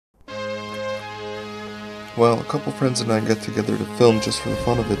Well, a couple friends and I got together to film just for the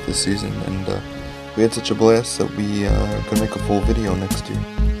fun of it this season, and we had such a blast that we are gonna make a full video next year.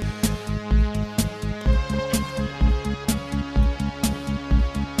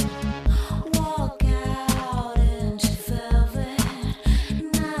 Walk out into velvet,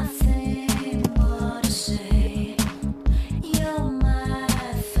 nothing more to say. You're my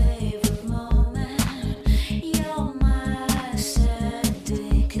favorite moment. You're my sad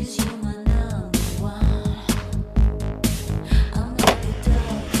day, 'cause you're my number one. I'm like a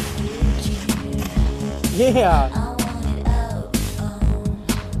dog with you. Yeah.